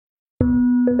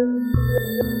Welcome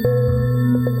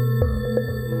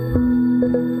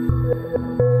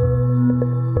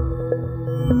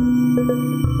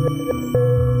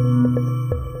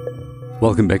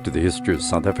back to the History of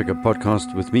South Africa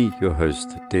podcast with me, your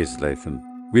host, Des Latham.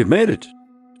 We've made it.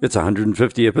 It's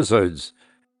 150 episodes,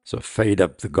 so fade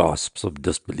up the gasps of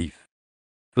disbelief.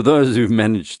 For those who've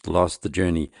managed to last the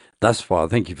journey thus far,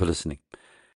 thank you for listening.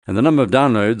 And the number of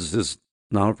downloads is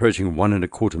now approaching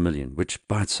 1.25 million, which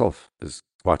by itself is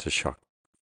quite a shock.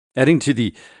 Adding to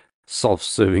the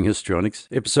self-serving histrionics,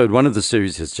 episode 1 of the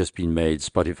series has just been made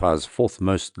Spotify's 4th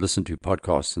most listened to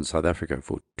podcast in South Africa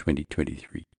for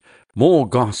 2023. More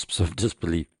gasps of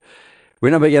disbelief.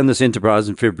 When I began this enterprise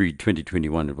in February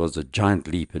 2021, it was a giant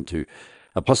leap into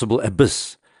a possible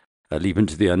abyss, a leap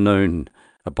into the unknown,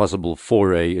 a possible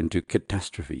foray into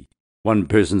catastrophe. One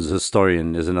person's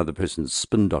historian is another person's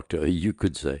spin doctor, you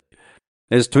could say.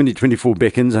 As 2024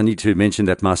 beckons, I need to mention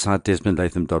that my site,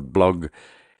 desmondlatham.blog,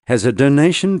 has a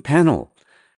donation panel.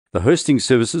 The hosting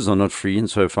services are not free, and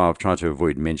so far I've tried to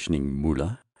avoid mentioning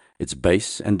moolah. It's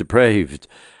base and depraved.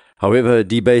 However,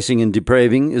 debasing and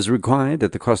depraving is required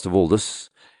at the cost of all this,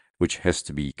 which has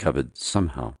to be covered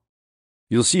somehow.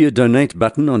 You'll see a donate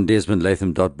button on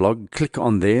desmondlatham.blog. Click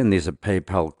on there and there's a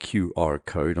PayPal QR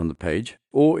code on the page.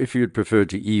 Or if you'd prefer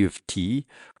to EFT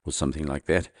or something like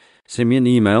that, send me an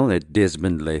email at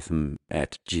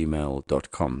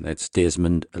desmondlatham@gmail.com. That's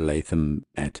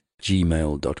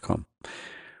desmondlatham@gmail.com.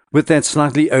 With that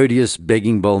slightly odious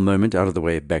begging bowl moment out of the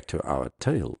way, back to our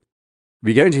tale.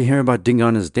 We're going to hear about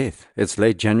Dingana's death. It's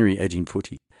late January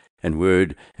 1840, and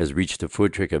word has reached the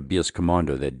Voortrekker Beers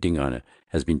commando that Dingana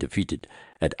has been defeated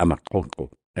at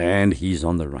Amaxoxo, and he's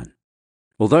on the run.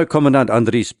 Although Commandant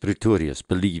Andries Pretorius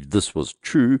believed this was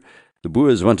true, the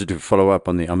Boers wanted to follow up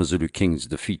on the AmaZulu king's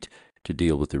defeat to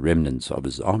deal with the remnants of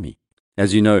his army.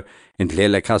 As you know,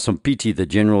 Ndlela Kasompiti, the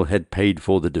general, had paid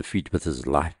for the defeat with his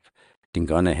life.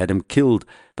 Dingana had him killed,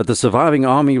 but the surviving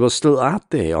army was still out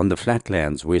there on the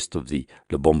flatlands west of the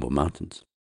Lubombo Mountains.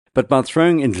 But by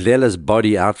throwing Ndlela's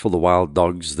body out for the wild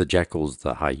dogs, the jackals,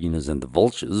 the hyenas, and the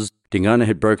vultures, Dingana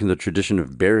had broken the tradition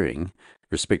of burying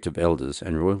respective elders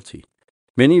and royalty.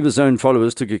 Many of his own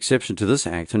followers took exception to this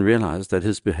act and realized that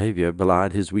his behavior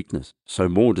belied his weakness, so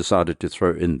more decided to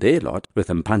throw in their lot with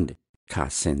Mpande, ka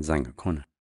senzanga khona.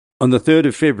 On the 3rd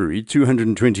of February,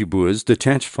 220 Boers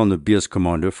detached from the Beers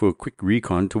Commando for a quick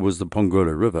recon towards the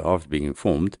Pongola River after being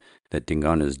informed that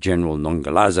Dingana's general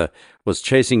Nongalaza was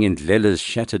chasing Ndlela's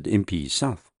shattered impi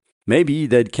south. Maybe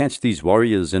they'd catch these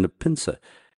warriors in a pincer.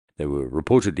 There were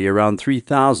reportedly around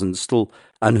 3,000 still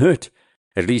unhurt.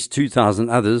 At least 2,000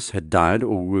 others had died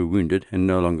or were wounded and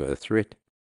no longer a threat.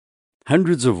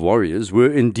 Hundreds of warriors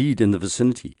were indeed in the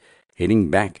vicinity, heading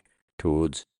back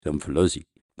towards the Umfolozi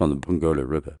from the Pongola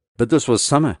River. But this was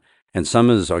summer, and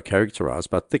summers are characterized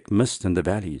by thick mist in the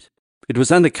valleys. It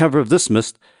was under cover of this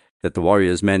mist that the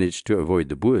warriors managed to avoid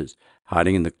the Boers,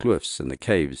 hiding in the cliffs and the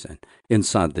caves and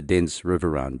inside the dense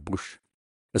riverine bush.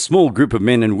 A small group of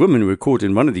men and women were caught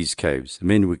in one of these caves. The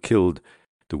men were killed,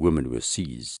 the women were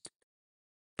seized.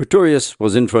 Pretorius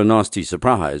was in for a nasty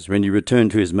surprise when he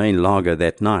returned to his main lager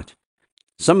that night.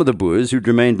 Some of the Boers who'd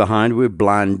remained behind were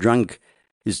blind drunk.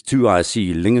 His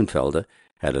 2IC Lingenfelder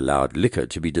had allowed liquor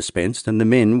to be dispensed, and the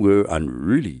men were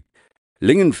unruly.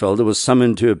 Lingenfelder was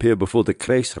summoned to appear before the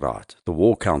Kreisraad, the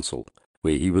war council,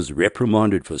 where he was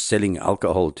reprimanded for selling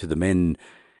alcohol to the men,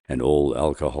 and all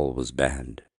alcohol was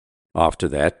banned. After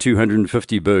that,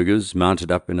 250 burghers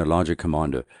mounted up in a larger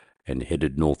commando and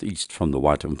headed northeast from the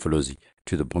White Umfolozi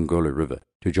to the Pongola River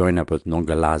to join up with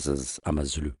Nongalaza's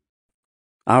AmaZulu.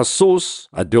 Our source,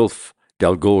 Adolphe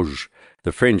Delgauge,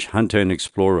 the French hunter and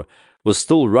explorer, was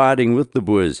still riding with the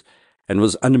Boers and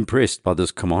was unimpressed by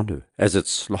this commando as it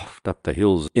sloughed up the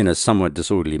hills in a somewhat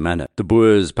disorderly manner, the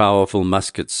Boers' powerful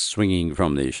muskets swinging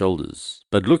from their shoulders.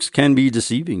 But looks can be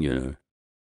deceiving, you know.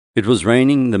 It was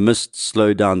raining, the mist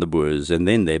slowed down the Boers, and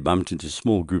then they bumped into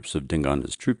small groups of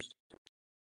Dingana's troops.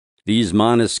 These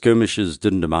minor skirmishes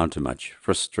didn't amount to much,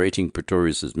 frustrating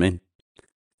Pretorius's men.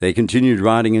 They continued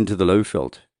riding into the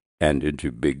Lowveld and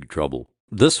into big trouble.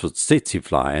 This was tsetse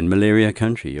fly and malaria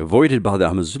country, avoided by the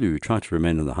AmaZulu who tried to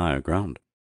remain on the higher ground.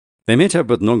 They met up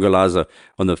with Nongalaza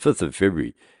on the 5th of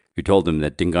February, who told them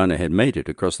that Dingana had made it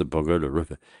across the Pongola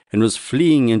River and was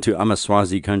fleeing into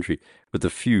AmaSwazi country with a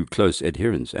few close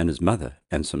adherents and his mother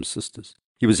and some sisters.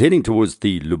 He was heading towards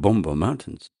the Lubombo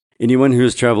Mountains. Anyone who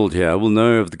has travelled here will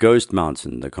know of the Ghost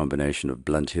Mountain, the combination of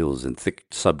blunt hills and thick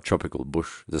subtropical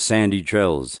bush, the sandy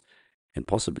trails, and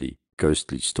possibly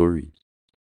ghostly stories.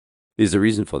 There's a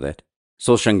reason for that.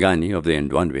 Soshangani of the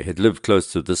Ndwandwe had lived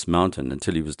close to this mountain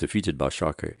until he was defeated by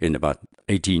Shaka in about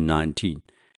 1819.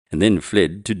 and then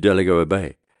fled to Delagoa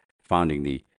Bay, founding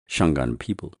the Shangaan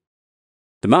people.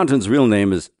 The mountain's real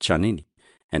name is Chanini,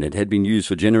 and it had been used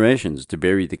for generations to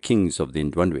bury the kings of the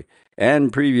Ndwandwe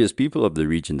and previous people of the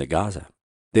region, the Gaza.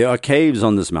 There are caves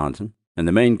on this mountain, and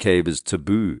the main cave is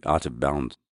taboo, out of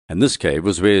bounds. And this cave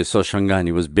was where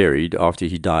Soshangani was buried after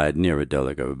he died near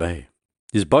Delagoa Bay.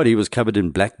 His body was covered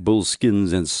in black bull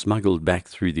skins and smuggled back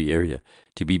through the area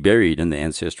to be buried in the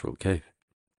ancestral cave.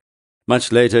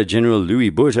 Much later, General Louis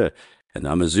Botha and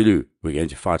the Amazulu were going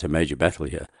to fight a major battle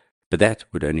here, but that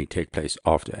would only take place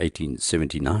after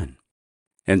 1879.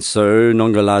 And so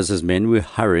Nongalaza's men were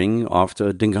hurrying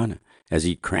after Dingana as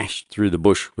he crashed through the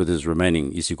bush with his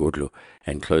remaining isigodlo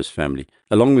and close family,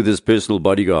 along with his personal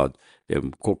bodyguard,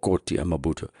 Mkokoti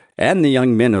Amabuto, and the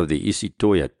young men of the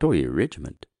toyi-toyi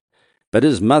regiment. But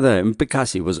his mother,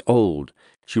 Mpekasi, was old.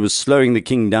 She was slowing the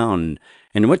king down,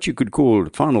 and what you could call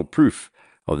final proof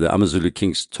of the Amazulu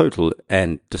king's total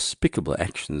and despicable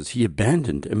actions, he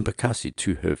abandoned Mpekasi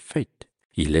to her fate.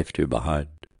 He left her behind.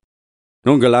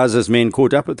 Nongalaza's men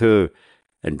caught up with her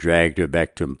and dragged her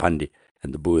back to Mpande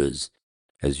and the Boers,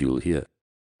 as you'll hear.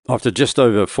 After just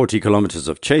over 40 kilometers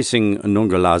of chasing,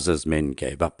 Nongalaza's men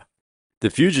gave up. The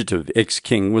fugitive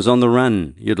ex-king was on the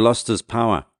run. He had lost his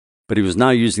power, but he was now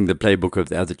using the playbook of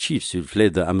the other chiefs who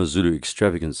fled the Amazulu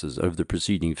extravagances over the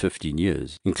preceding 15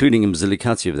 years, including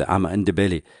Mzilikazi of the Ama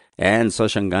Ndebele and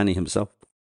Soshangani himself.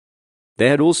 They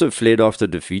had also fled after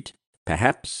defeat.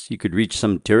 Perhaps he could reach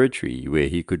some territory where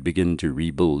he could begin to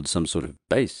rebuild some sort of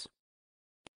base.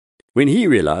 When he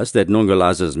realized that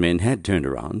Nongalaza's men had turned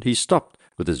around, he stopped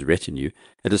with his retinue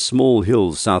at a small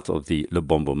hill south of the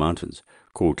Lubombo Mountains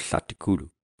called Tlatikulu.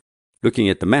 Looking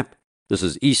at the map, this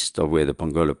is east of where the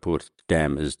Pongola Port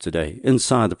Dam is today,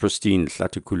 inside the pristine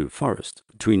Tlatikulu forest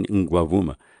between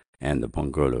Ngwavuma and the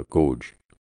Pongola Gorge.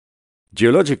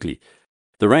 Geologically,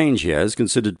 the range here is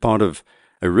considered part of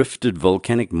a rifted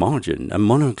volcanic margin, a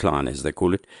monocline as they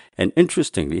call it, and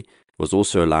interestingly was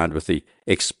also aligned with the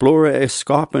Explorer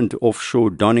escarpment offshore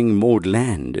Donning moored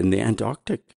land in the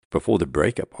Antarctic before the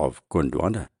breakup of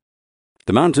Gondwana.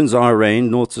 The mountains are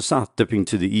arranged north to south, dipping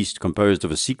to the east, composed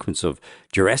of a sequence of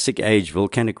Jurassic Age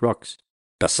volcanic rocks,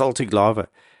 basaltic lava,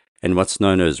 and what's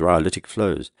known as rhyolitic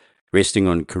flows, resting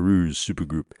on Karoo's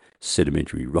supergroup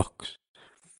sedimentary rocks.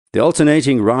 The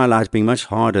alternating rhyolite being much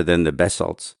harder than the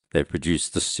basalts, they produce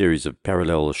this series of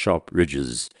parallel sharp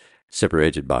ridges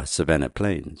separated by savanna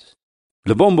plains.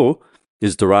 Lubombo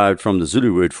is derived from the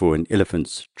Zulu word for an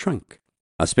elephant's trunk.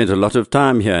 I spent a lot of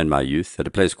time here in my youth at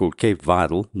a place called Cape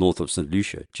Vidal, north of St.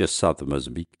 Lucia, just south of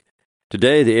Mozambique.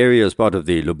 Today, the area is part of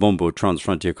the Lubombo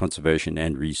Transfrontier Conservation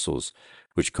and Resource,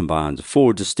 which combines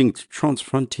 4 distinct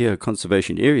transfrontier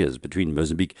conservation areas between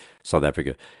Mozambique, South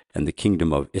Africa, and the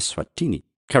Kingdom of Eswatini,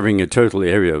 covering a total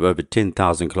area of over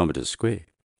 10,000 kilometers square.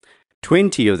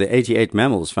 20 of the 88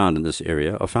 mammals found in this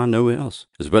area are found nowhere else,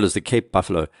 as well as the Cape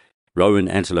buffalo, rowan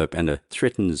antelope, and a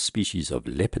threatened species of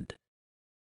leopard.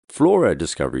 Flora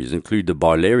discoveries include the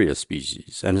Barlaria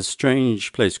species and a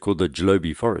strange place called the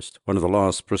Jlobi Forest, one of the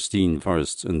last pristine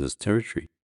forests in this territory.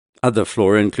 Other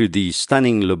flora include the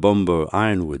stunning Lubombo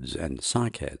ironwoods and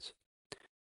cycads.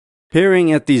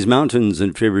 Peering at these mountains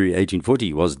in February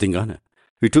 1840 was Dingana,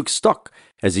 who took stock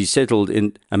as he settled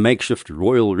in a makeshift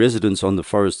royal residence on the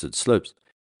forested slopes.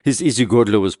 His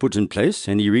isigodlo was put in place,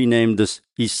 and he renamed this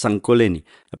Isankoleni,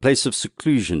 a place of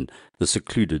seclusion, the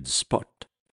secluded spot.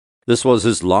 This was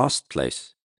his last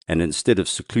place, and instead of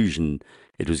seclusion,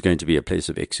 it was going to be a place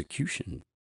of execution.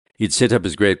 He'd set up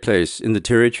his great place in the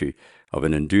territory of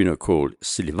an Nduna called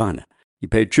Silivana. He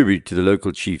paid tribute to the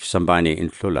local chief Sambane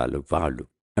Intlola Luvalu,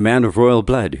 a man of royal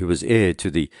blood who was heir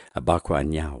to the Abakwa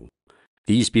Nyao.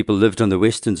 These people lived on the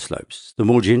western slopes, the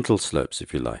more gentle slopes,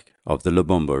 if you like, of the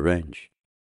Lubombo range.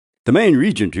 The main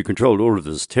regent who controlled all of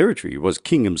this territory was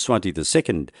King Mswati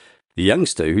II, the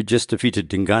youngster who just defeated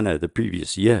Dingana the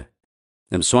previous year.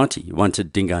 Mswati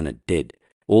wanted Dingana dead,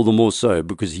 all the more so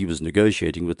because he was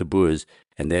negotiating with the Boers,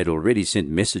 and they had already sent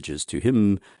messages to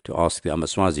him to ask the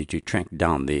Amaswazi to track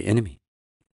down their enemy.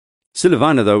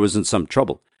 Silivana, though, was in some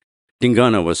trouble.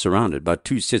 Dingana was surrounded by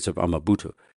 2 sets of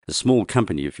Amabuto, a small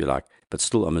company, if you like, but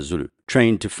still Amazulu,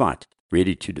 trained to fight,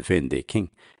 ready to defend their king.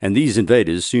 And these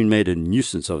invaders soon made a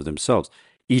nuisance of themselves,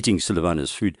 eating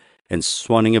Silivana's food and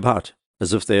swanning about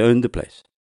as if they owned the place.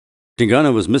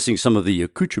 Dingana was missing some of the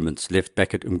accoutrements left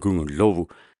back at Mgungundlovu,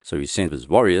 so he sent his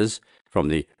warriors from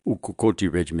the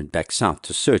Ukukoti regiment back south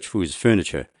to search for his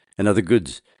furniture and other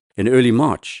goods. In early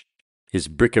March, his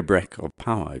bric-a-brac of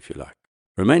power, if you like.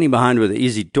 Remaining behind were the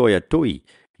easy toyi-toyi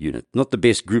unit, not the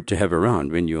best group to have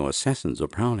around when your assassins are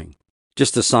prowling.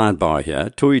 Just a sidebar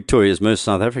here, toyi-toyi, as most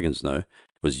South Africans know,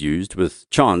 was used, with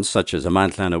chants such as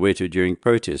Amantlana Wetu during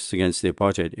protests against the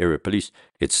apartheid-era police.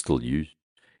 It's still used.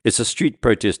 It's a street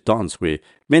protest dance where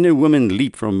men and women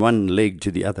leap from one leg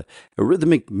to the other, a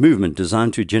rhythmic movement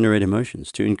designed to generate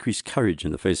emotions, to increase courage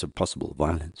in the face of possible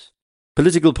violence.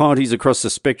 Political parties across the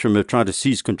spectrum have tried to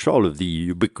seize control of the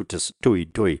ubiquitous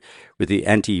toyi-toyi, with the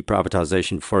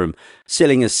Anti-Privatization Forum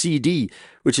selling a CD,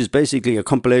 which is basically a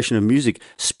compilation of music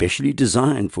specially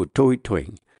designed for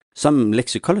toyi-toying. Some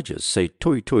lexicologists say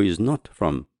toyi-toyi is not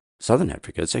from Southern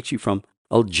Africa, it's actually from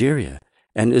Algeria,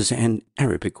 and is an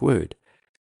Arabic word.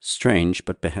 Strange,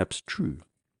 but perhaps true.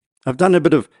 I've done a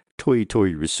bit of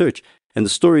toyi-toyi research, and the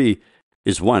story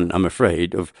is one, I'm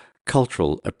afraid, of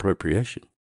cultural appropriation.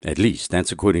 At least,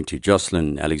 that's according to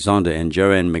Jocelyn Alexander and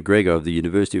Joanne McGregor of the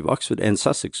University of Oxford and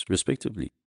Sussex,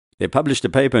 respectively. They published a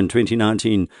paper in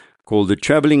 2019 called The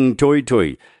Travelling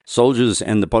Toyi-Toyi, Soldiers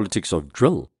and the Politics of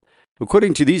Drill.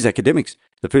 According to these academics,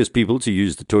 the first people to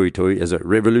use the toyi-toyi as a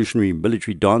revolutionary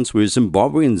military dance were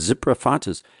Zimbabwean Zipra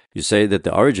fighters, who say that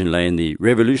the origin lay in the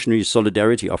revolutionary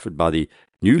solidarity offered by the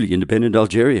newly independent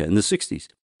Algeria in the 60s.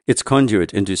 Its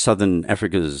conduit into southern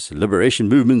Africa's liberation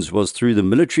movements was through the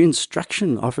military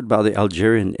instruction offered by the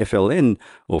Algerian FLN,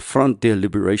 or Front de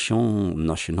Libération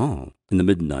Nationale, in the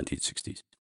mid-1960s.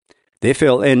 The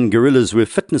FLN guerrillas were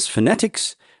fitness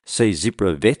fanatics, say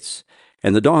Zipra vets,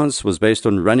 and the dance was based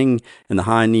on running and the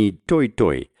high-knee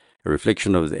toyi-toyi, a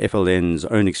reflection of the FLN's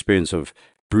own experience of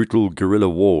brutal guerrilla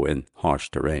war in harsh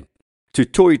terrain. To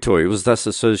toyi-toyi was thus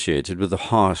associated with the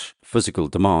harsh physical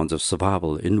demands of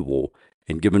survival in war,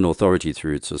 and given authority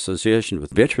through its association with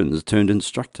veterans turned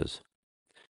instructors.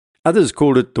 Others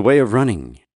called it the way of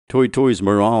running, toyi-toyi's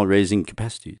morale-raising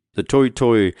capacity, the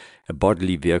toyi-toyi a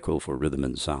bodily vehicle for rhythm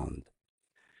and sound.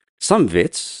 Some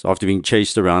vets, after being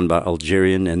chased around by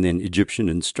Algerian and then Egyptian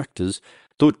instructors,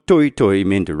 thought toyi-toyi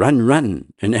meant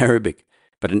run in Arabic,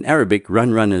 but in Arabic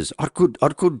run is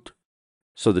arkud,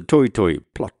 so the toyi-toyi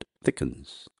plot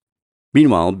thickens.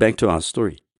 Meanwhile, back to our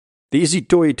story. The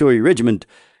toyi-toyi regiment,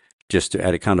 just to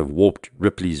add a kind of warped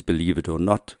Ripley's Believe It or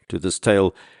Not to this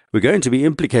tale, were going to be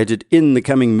implicated in the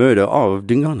coming murder of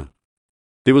Dingana.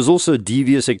 There was also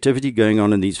devious activity going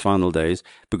on in these final days,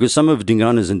 because some of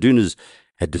Dingana's Indunas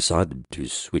had decided to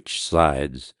switch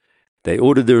sides. They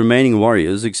ordered the remaining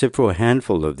warriors, except for a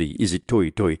handful of the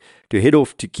toyi-toyi, to head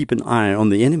off to keep an eye on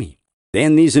the enemy.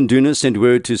 Then these Indunas sent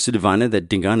word to Silvana that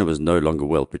Dingana was no longer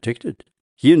well protected.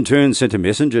 He in turn sent a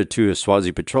messenger to a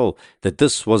Swazi patrol that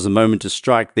this was the moment to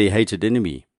strike their hated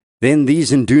enemy. Then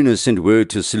these Indunas sent word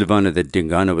to Silvana that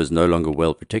Dingana was no longer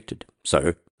well protected.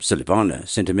 So Silvana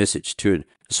sent a message to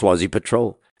a Swazi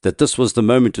patrol that this was the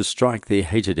moment to strike their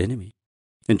hated enemy.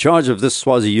 In charge of this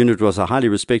Swazi unit was a highly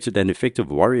respected and effective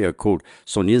warrior called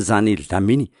Sonyezani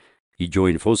Dlamini. He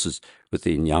joined forces with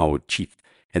the Nyawo chief,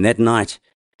 and that night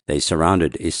they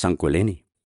surrounded Esankweleni.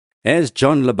 As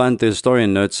John Labant, the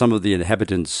historian, notes, some of the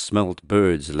inhabitants smelt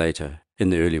birds later in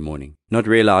the early morning, not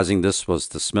realizing this was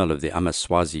the smell of the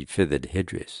Amaswazi feathered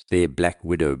headdress, their black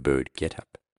widow bird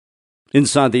get-up.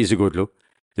 Inside the Isigodlo,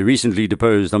 the recently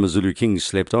deposed Amazulu king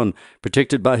slept on,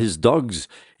 protected by his dogs,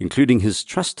 including his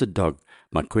trusted dog,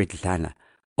 Makwetlana,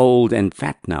 old and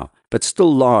fat now, but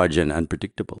still large and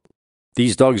unpredictable.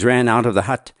 These dogs ran out of the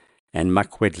hut, and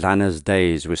Makwetlana's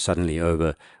days were suddenly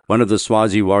over. One of the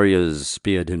Swazi warriors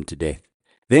speared him to death.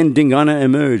 Then Dingana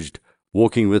emerged,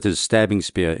 walking with his stabbing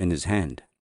spear in his hand.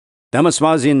 The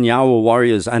Amaswazi and Nyawo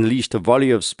warriors unleashed a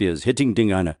volley of spears, hitting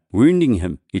Dingana, wounding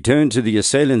him. He turned to the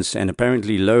assailants and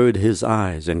apparently lowered his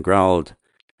eyes and growled,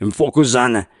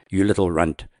 "Mfokuzana, you little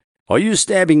runt. Are you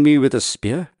stabbing me with a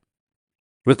spear?"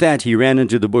 With that, he ran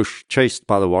into the bush, chased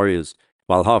by the warriors,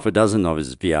 while half a dozen of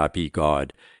his VIP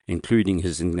guard, including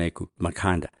his Nneku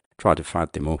Makanda, tried to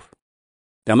fight them off.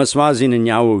 The Amaswazi and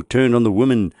Nyawo turned on the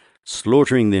women,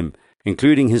 slaughtering them,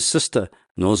 including his sister,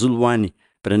 Nozulwani,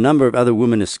 but a number of other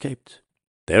women escaped.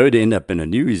 They would end up in a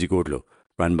new Isigodlo,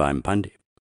 run by Mpande.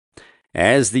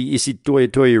 As the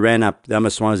toyi-toyi ran up, the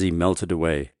Amaswazi melted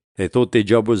away. They thought their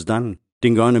job was done.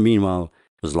 Dingana, meanwhile,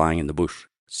 was lying in the bush,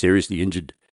 seriously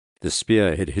injured. The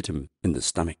spear had hit him in the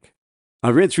stomach.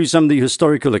 I've read through some of the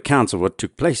historical accounts of what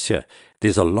took place here.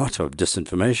 There's a lot of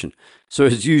disinformation. So,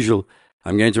 as usual,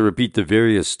 I'm going to repeat the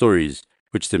various stories,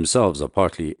 which themselves are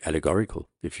partly allegorical,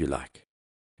 if you like.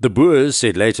 The Boers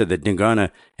said later that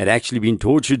Dingana had actually been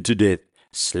tortured to death,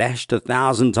 slashed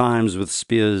 1,000 times with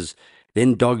spears,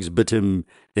 then dogs bit him,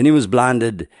 then he was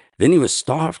blinded, then he was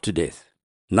starved to death.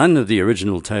 None of the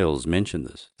original tales mention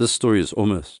this. This story is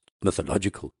almost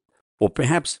mythological, or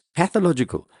perhaps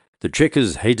pathological. The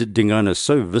trekkers hated Dingana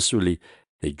so viscerally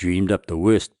they dreamed up the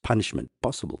worst punishment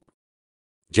possible.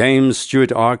 James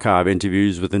Stewart archive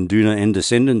interviews with Nduna and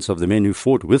descendants of the men who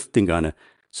fought with Dingana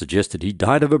suggested he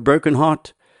died of a broken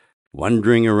heart,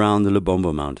 wandering around the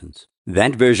Lubombo Mountains.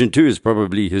 That version too is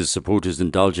probably his supporters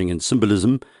indulging in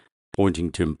symbolism, pointing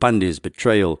to Mpande's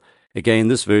betrayal. Again,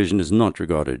 this version is not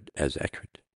regarded as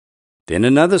accurate. Then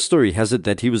another story has it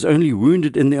that he was only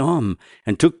wounded in the arm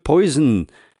and took poison.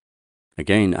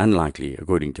 Again, unlikely,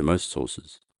 according to most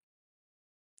sources.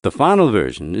 The final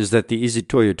version is that the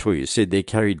toyi-toyi said they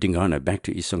carried Dingana back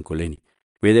to Isankoleni,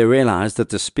 where they realized that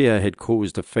the spear had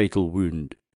caused a fatal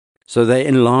wound. So they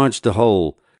enlarged the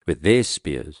hole with their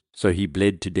spears, so he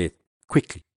bled to death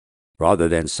quickly, rather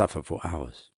than suffer for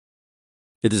hours.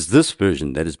 It is this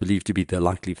version that is believed to be the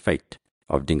likely fate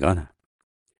of Dingana.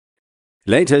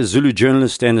 Later, Zulu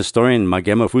journalist and historian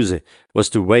Magema Fuze was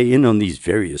to weigh in on these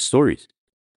various stories.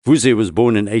 Fuze was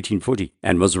born in 1840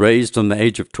 and was raised from the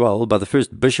age of 12 by the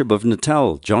first Bishop of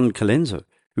Natal, John Kalenzo,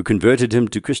 who converted him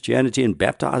to Christianity and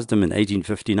baptized him in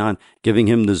 1859, giving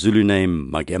him the Zulu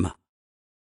name Magema.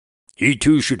 He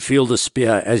too should feel the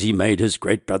spear as he made his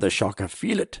great brother Shaka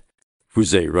feel it,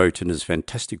 Fuze wrote in his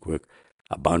fantastic work,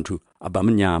 Abantu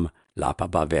Abamnyama Lapa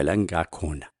Bavelanga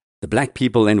Kona, The Black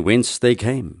People and Whence They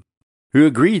Came, who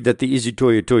agreed that the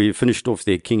toyi-toyi finished off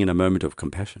their king in a moment of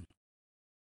compassion.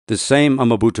 The same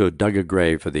Amabuto dug a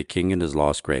grave for their king in his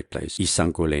last great place,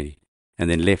 Isankoleni, and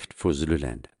then left for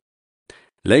Zululand.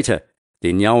 Later,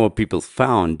 the Nyawa people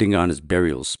found Dingana's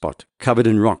burial spot, covered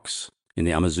in rocks in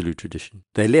the Amazulu tradition.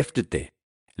 They left it there,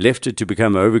 left it to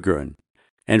become overgrown,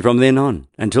 and from then on,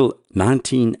 until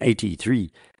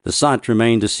 1983, the site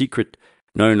remained a secret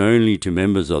known only to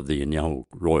members of the Nyawa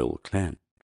royal clan.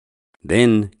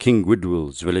 Then King Goodwill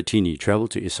Zwelithini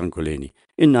travelled to Isankoleni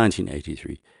in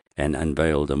 1983 and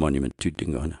unveiled a monument to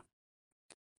Dingana.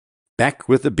 Back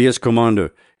with the Beers Commando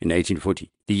in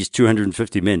 1840, these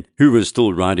 250 men, who were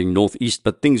still riding northeast,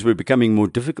 but things were becoming more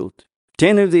difficult.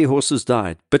 10 of their horses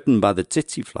died, bitten by the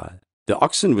tsetse fly. The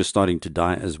oxen were starting to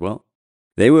die as well.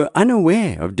 They were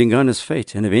unaware of Dingana's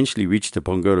fate and eventually reached the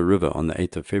Pongola River on the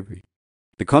 8th of February.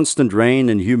 The constant rain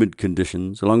and humid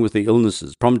conditions, along with the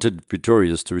illnesses, prompted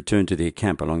Pretorius to return to their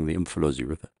camp along the Umfolozi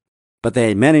River. But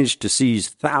they managed to seize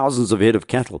thousands of head of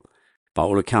cattle, by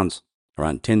all accounts,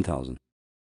 around 10,000.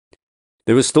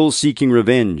 They were still seeking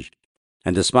revenge,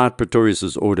 and despite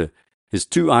Pretorius's order, his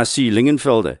 2IC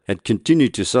Lingenfelder had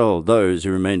continued to sell those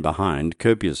who remained behind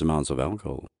copious amounts of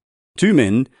alcohol. 2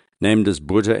 men, named as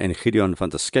Botha and Gideon van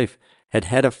der Schyff, had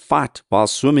had a fight while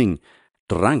swimming,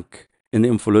 drunk, in the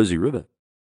Umfolozi River.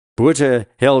 Botha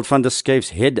held van der Schyff's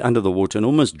head under the water and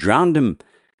almost drowned him.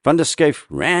 Van der Schyff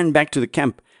ran back to the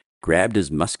camp, grabbed his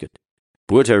musket.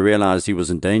 Botha realized he was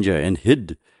in danger and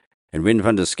hid, and when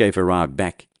van der Schyff arrived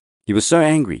back, he was so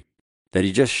angry that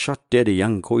he just shot dead a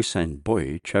young Khoisan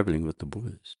boy travelling with the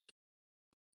Boers.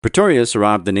 Pretorius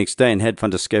arrived the next day and had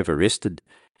van der Schyff arrested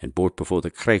and brought before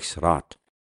the Krijgsraad,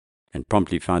 and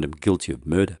promptly found him guilty of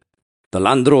murder. The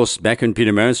Landros back in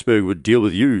Pietermaritzburg would deal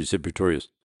with you, said Pretorius,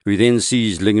 who then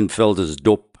seized Lingenfelder's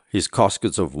dop, his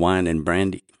caskets of wine and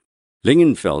brandy.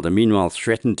 Lingenfelder, meanwhile,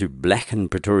 threatened to blacken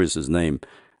Pretorius's name,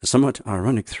 a somewhat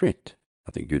ironic threat,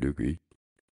 I think you'd agree.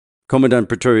 Commandant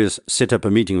Pretorius set up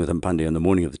a meeting with Mpande on the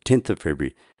morning of the 10th of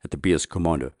February at the Beers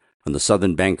Commando on the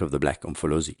southern bank of the Black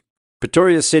Umfolozi.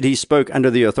 Pretorius said he spoke under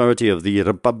the authority of the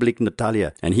Republic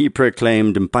Natalia, and he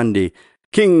proclaimed Mpande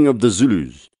King of the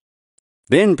Zulus.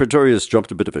 Then Pretorius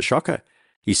dropped a bit of a shocker.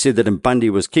 He said that Mpande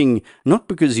was king not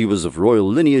because he was of royal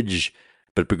lineage,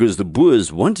 but because the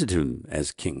Boers wanted him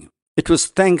as king. It was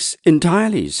thanks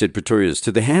entirely, said Pretorius,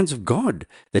 to the hands of God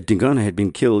that Dingana had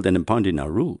been killed and Mpande now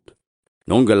ruled.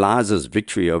 Nongalaza's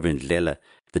victory over Ndlela,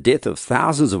 the death of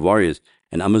thousands of warriors,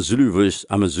 and Amazulu vs.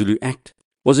 Amazulu Act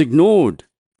was ignored.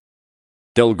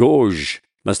 Del Gorge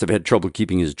must have had trouble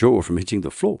keeping his jaw from hitting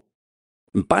the floor.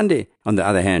 Mpande, on the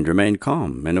other hand, remained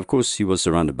calm, and of course he was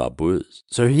surrounded by Boers,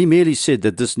 so he merely said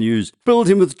that this news filled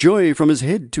him with joy from his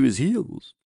head to his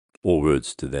heels, or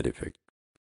words to that effect.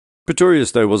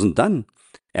 Pretorius, though, wasn't done.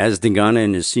 As Dingana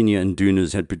and his senior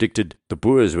Ndunas had predicted, the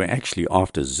Boers were actually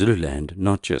after Zululand,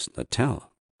 not just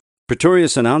Natal.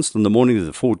 Pretorius announced on the morning of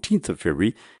the 14th of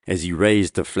February, as he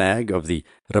raised the flag of the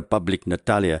Republic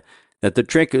Natalia, that the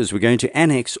trekkers were going to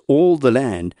annex all the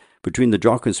land between the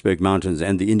Drakensberg Mountains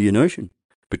and the Indian Ocean.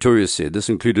 Pretorius said this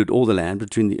included all the land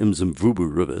between the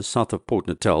Mzimvubu River, south of Port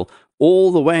Natal,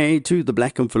 all the way to the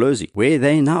Black Umfolozi, where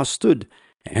they now stood,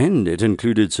 and it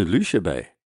included St. Lucia Bay.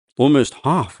 Almost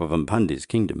half of Mpande's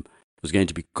kingdom was going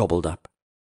to be gobbled up.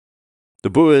 The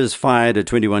Boers fired a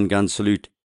 21-gun salute.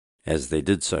 As they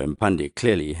did so, Mpande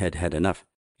clearly had had enough.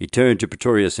 He turned to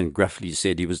Pretorius and gruffly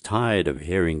said he was tired of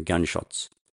hearing gunshots,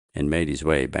 and made his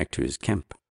way back to his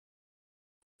camp.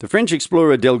 The French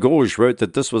explorer Delgauche wrote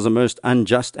that this was a most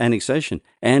unjust annexation,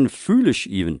 and foolish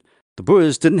even. The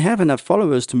Boers didn't have enough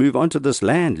followers to move onto this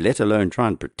land, let alone try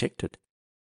and protect it.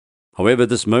 However,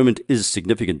 this moment is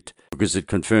significant because it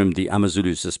confirmed the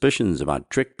Amazulu suspicions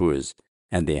about Trek Boers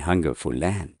and their hunger for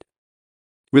land.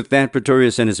 With that,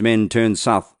 Pretorius and his men turned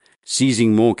south,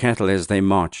 seizing more cattle as they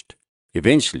marched.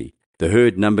 Eventually, the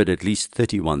herd numbered at least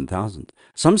 31,000.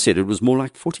 Some said it was more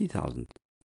like 40,000.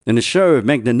 In a show of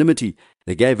magnanimity,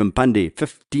 they gave Mpande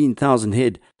 15,000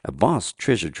 head, a vast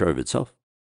treasure trove itself.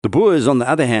 The Boers, on the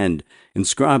other hand,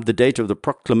 inscribed the date of the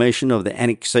proclamation of the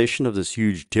annexation of this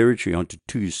huge territory onto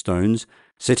 2 stones,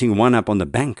 setting one up on the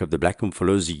bank of the Black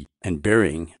Umfolozi and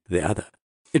burying the other.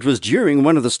 It was during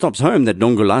one of the stops home that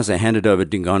Nongolaza handed over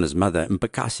Dingana's mother,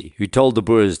 Mpakasi, who told the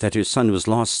Boers that her son was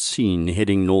last seen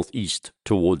heading northeast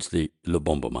towards the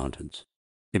Lubombo Mountains.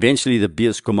 Eventually, the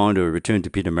Beers commando returned to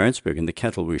Pietermaritzburg and the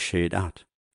cattle were shared out.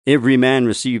 Every man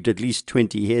received at least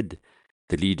 20 head,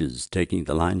 the leaders taking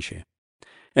the lion's share.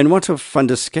 And what of Van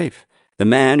der Schyff, the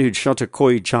man who'd shot a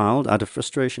Khoi child out of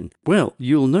frustration? Well,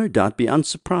 you'll no doubt be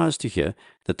unsurprised to hear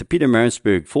that the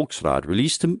Pietermaritzburg Volksraad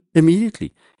released him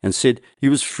immediately and said he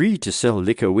was free to sell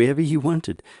liquor wherever he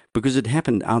wanted because it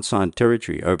happened outside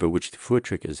territory over which the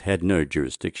Voortrekkers had no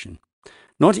jurisdiction.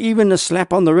 Not even a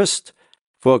slap on the wrist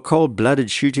for a cold-blooded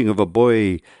shooting of a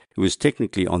boy who was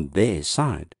technically on their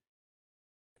side.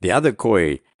 The other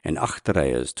Khoi and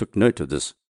Achterrijers took note of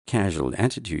this casual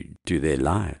attitude to their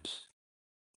lives.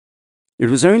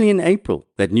 It was only in April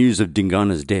that news of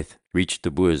Dingana's death reached the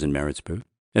Boers in Maritzburg.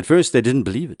 At first they didn't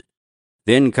believe it.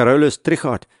 Then Carolus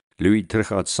Trichard, Louis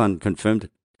Trichard's son, confirmed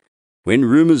it. When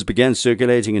rumors began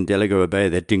circulating in Delagoa Bay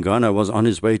that Dingana was on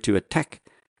his way to attack,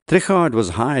 Trichard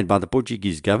was hired by the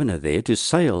Portuguese governor there to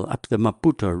sail up the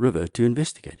Maputo River to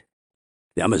investigate.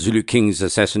 The Amazulu king's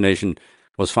assassination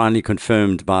was finally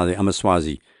confirmed by the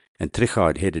Amaswazi, and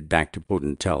Trichard headed back to Port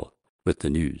Natal with the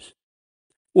news.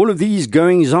 All of these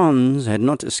goings-ons had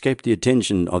not escaped the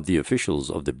attention of the officials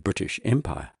of the British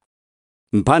Empire.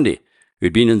 Mpande, who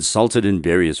had been insulted in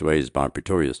various ways by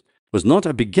Pretorius, was not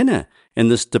a beginner in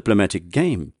this diplomatic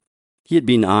game. He had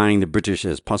been eyeing the British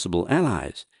as possible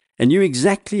allies, and knew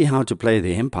exactly how to play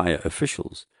the empire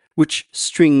officials, which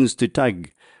strings to tug,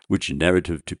 which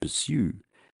narrative to pursue.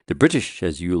 The British,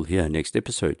 as you'll hear next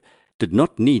episode, did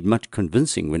not need much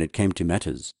convincing when it came to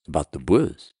matters about the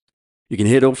Boers. You can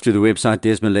head off to the website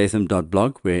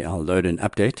desmondlatham.blog, where I'll load an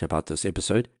update about this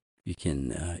episode. You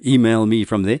can email me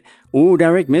from there, or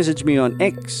direct message me on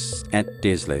X at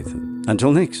deslatham.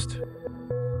 Until next,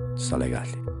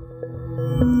 Salegahle.